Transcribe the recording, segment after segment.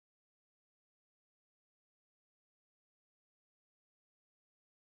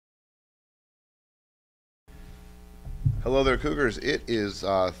Hello there, Cougars. It is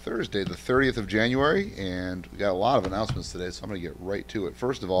Thursday, the 30th of January, and we got a lot of announcements today, so I'm going to get right to it.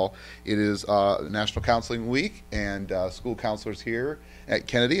 First of all, it is National Counseling Week, and school counselors here at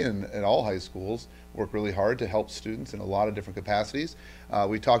Kennedy and at all high schools work really hard to help students in a lot of different capacities.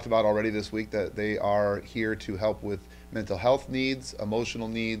 We talked about already this week that they are here to help with mental health needs, emotional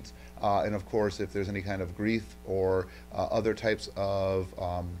needs, and of course, if there's any kind of grief or other types of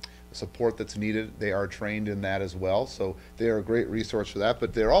support that's needed, they are trained in that as well. So they are a great resource for that,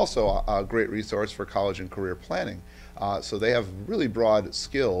 but they're also a great resource for college and career planning. So they have really broad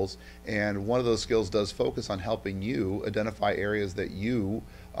skills, and one of those skills does focus on helping you identify areas that you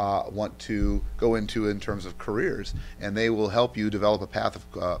want to go into in terms of careers, and they will help you develop a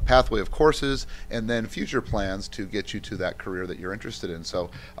pathway of courses and then future plans to get you to that career that you're interested in. So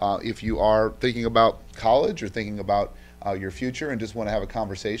if you are thinking about college or thinking about your future and just want to have a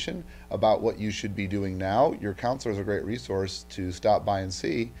conversation about what you should be doing now, your counselor is a great resource to stop by and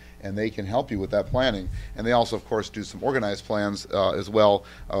see, and they can help you with that planning. And they also, of course, do some organized plans as well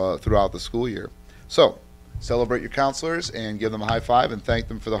throughout the school year. So celebrate your counselors and give them a high five and thank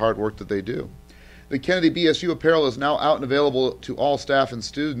them for the hard work that they do. The Kennedy BSU apparel is now out and available to all staff and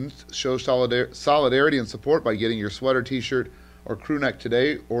students. Show solidarity and support by getting your sweater, t-shirt, or crew neck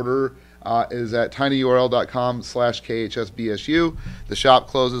today. Order is at tinyurl.com/khsbsu. The shop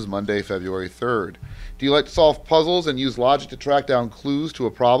closes Monday, February 3rd. Do you like to solve puzzles and use logic to track down clues to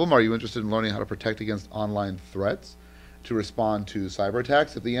a problem? Are you interested in learning how to protect against online threats, to respond to cyber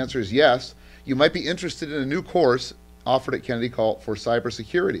attacks? If the answer is yes, you might be interested in a new course offered at Kennedy called for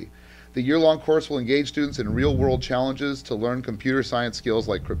cybersecurity. The year-long course will engage students in real-world challenges to learn computer science skills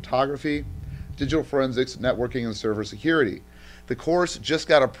like cryptography, digital forensics, networking, and server security. The course just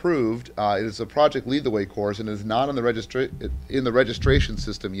got approved. It is a Project Lead the Way course and is not in the registration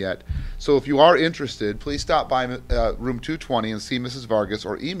system yet. So if you are interested, please stop by room 220 and see Mrs. Vargas,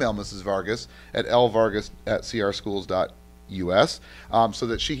 or email Mrs. Vargas at lvargas@crschools.us so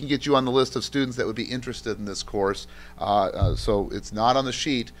that she can get you on the list of students that would be interested in this course. So it's not on the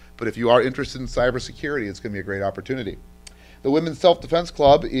sheet, but if you are interested in cybersecurity, it's going to be a great opportunity. The Women's Self-Defense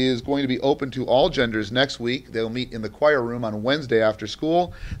Club is going to be open to all genders next week. They'll meet in the choir room on Wednesday after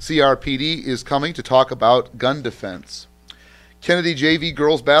school. CRPD is coming to talk about gun defense. Kennedy JV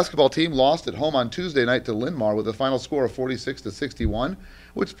girls basketball team lost at home on Tuesday night to Linn-Mar with a final score of 46-61,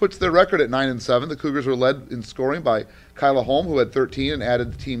 which puts their record at 9-7. The Cougars were led in scoring by Kyla Holm, who had 13 and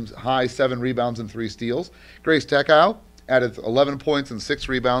added the team's high 7 rebounds and 3 steals. Grace Tekow added 11 points and 6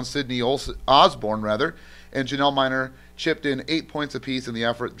 rebounds. Sydney Osborne, and Janelle Miner chipped in 8 points apiece in the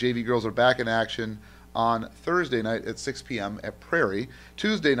effort. JV girls are back in action on Thursday night at 6 p.m. at Prairie.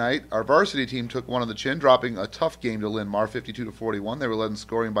 Tuesday night, our varsity team took one on the chin, dropping a tough game to Linn-Mar, 52-41. They were led in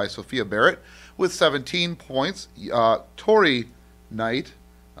scoring by Sophia Barrett with 17 points. Tori Knight,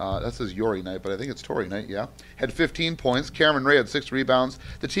 that says Yori Knight, but I think it's Tori Knight, had 15 points. Cameron Ray had 6 rebounds.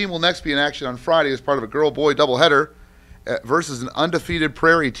 The team will next be in action on Friday as part of a girl-boy doubleheader versus an undefeated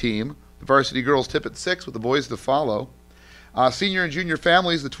Prairie team. The varsity girls tip at 6 with the boys to follow. Senior and junior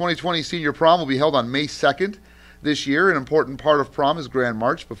families, the 2020 senior prom will be held on May 2nd this year. An important part of prom is Grand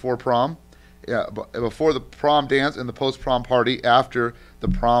March before prom, before the prom dance, and the post-prom party after the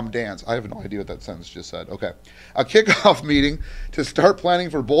prom dance. I have no idea what that sentence just said. Okay. A kickoff meeting to start planning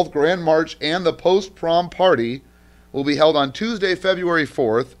for both Grand March and the post-prom party will be held on Tuesday, February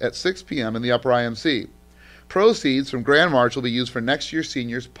 4th at 6 p.m. in the Upper IMC. Proceeds from Grand March will be used for next year's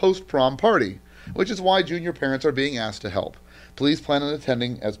seniors' post-prom party, which is why junior parents are being asked to help. Please plan on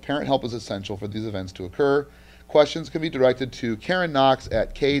attending, as parent help is essential for these events to occur. Questions can be directed to Karen Knox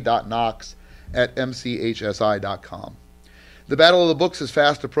at k.knox@mchsi.com. The Battle of the Books is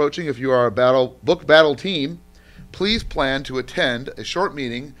fast approaching. If you are a book battle team, please plan to attend a short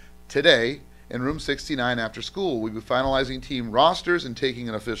meeting today in room 69 after school. We'll be finalizing team rosters and taking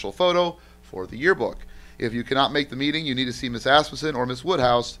an official photo for the yearbook. If you cannot make the meeting, you need to see Miss Asmussen or Miss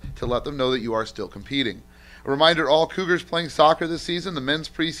Woodhouse to let them know that you are still competing. A reminder, all Cougars playing soccer this season, the men's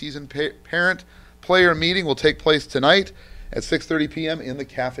preseason parent-player meeting will take place tonight at 6:30 p.m. in the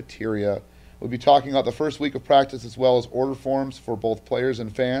cafeteria. We'll be talking about the first week of practice as well as order forms for both players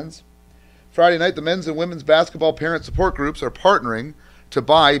and fans. Friday night, the men's and women's basketball parent support groups are partnering to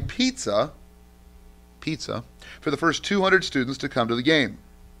buy pizza for the first 200 students to come to the game.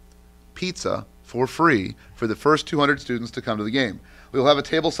 Pizza for free for the first 200 students to come to the game. We will have a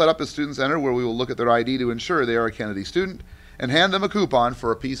table set up as students enter where we will look at their ID to ensure they are a Kennedy student and hand them a coupon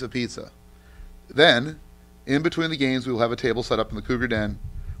for a piece of pizza. Then, in between the games, we will have a table set up in the Cougar Den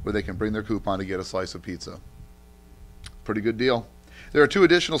where they can bring their coupon to get a slice of pizza. Pretty good deal. There are 2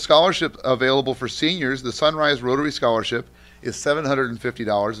 additional scholarships available for seniors. The Sunrise Rotary Scholarship is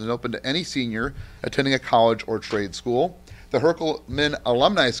 $750 and is open to any senior attending a college or trade school. The Herkelman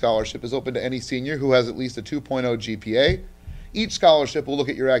Alumni Scholarship is open to any senior who has at least a 2.0 GPA. Each scholarship will look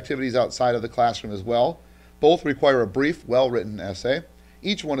at your activities outside of the classroom as well. Both require a brief, well-written essay.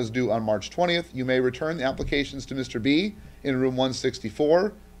 Each one is due on March 20th. You may return the applications to Mr. B in room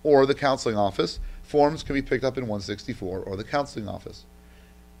 164 or the counseling office. Forms can be picked up in 164 or the counseling office.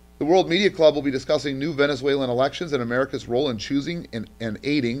 The World Media Club will be discussing new Venezuelan elections and America's role in choosing and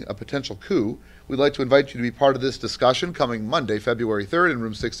aiding a potential coup. We'd like to invite you to be part of this discussion coming Monday, February 3rd in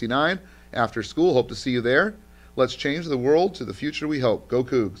room 69 after school. Hope to see you there. Let's change the world to the future we hope. Go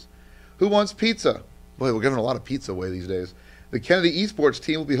Cougs. Who wants pizza? Boy, we're giving a lot of pizza away these days. The Kennedy Esports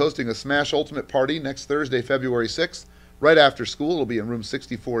team will be hosting a Smash Ultimate Party next Thursday, February 6th. Right after school, it'll be in room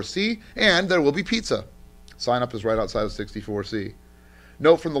 64C, and there will be pizza. Sign up is right outside of 64C.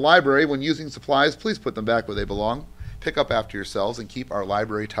 Note from the library, when using supplies, please put them back where they belong. Pick up after yourselves and keep our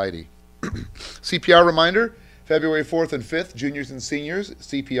library tidy. CPR reminder, February 4th and 5th, juniors and seniors,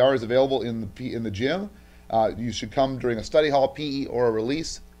 CPR is available in the gym. You should come during a study hall, PE, or a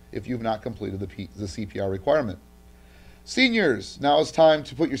release if you've not completed the CPR requirement. Seniors, now is time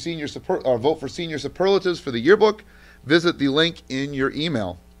to put your vote for senior superlatives for the yearbook. Visit the link in your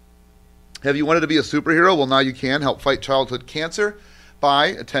email. Have you wanted to be a superhero? Well, now you can. Help fight childhood cancer by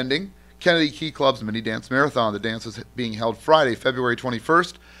attending Kennedy Key Club's Mini Dance Marathon. The dance is being held Friday, February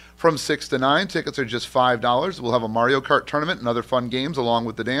 21st from 6 to 9. Tickets are just $5. We'll have a Mario Kart tournament and other fun games along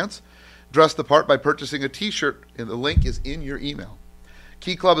with the dance. Dress the part by purchasing a t-shirt, and the link is in your email.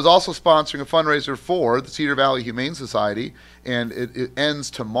 Key Club is also sponsoring a fundraiser for the Cedar Valley Humane Society, and it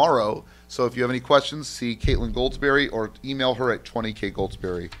ends tomorrow. So if you have any questions, see Caitlin Goldsberry or email her at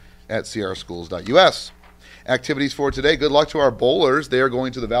 20kgoldsberry@crschools.us. Activities for today. Good luck to our bowlers. They are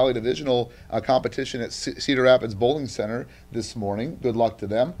going to the Valley Divisional competition at Cedar Rapids Bowling Center this morning. Good luck to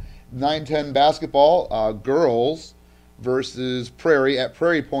them. 9-10 basketball, girls versus Prairie at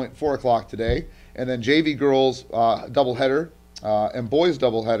Prairie Point, 4 o'clock today. And then JV girls doubleheader and boys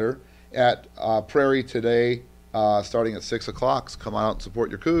doubleheader at Prairie today starting at 6 o'clock. So come on out and support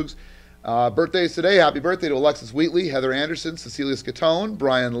your Cougs. Birthdays today. Happy birthday to Alexis Wheatley, Heather Anderson, Cecilia Scatone,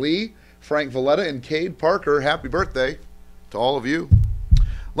 Brian Lee, Frank Valletta, and Cade Parker. Happy birthday to all of you.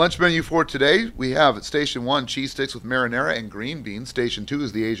 Lunch menu for today, we have at Station 1 cheese sticks with marinara and green beans. Station 2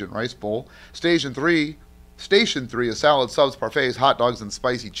 is the Asian rice bowl. Station 3 is salad, subs, parfaits, hot dogs, and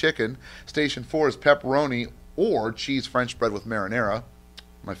spicy chicken. Station 4 is pepperoni or cheese French bread with marinara,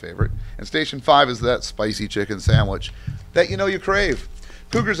 my favorite. And Station 5 is that spicy chicken sandwich that you know you crave.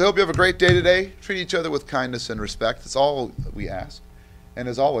 Cougars, I hope you have a great day today. Treat each other with kindness and respect. That's all we ask. And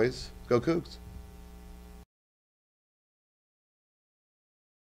as always, go Cougs.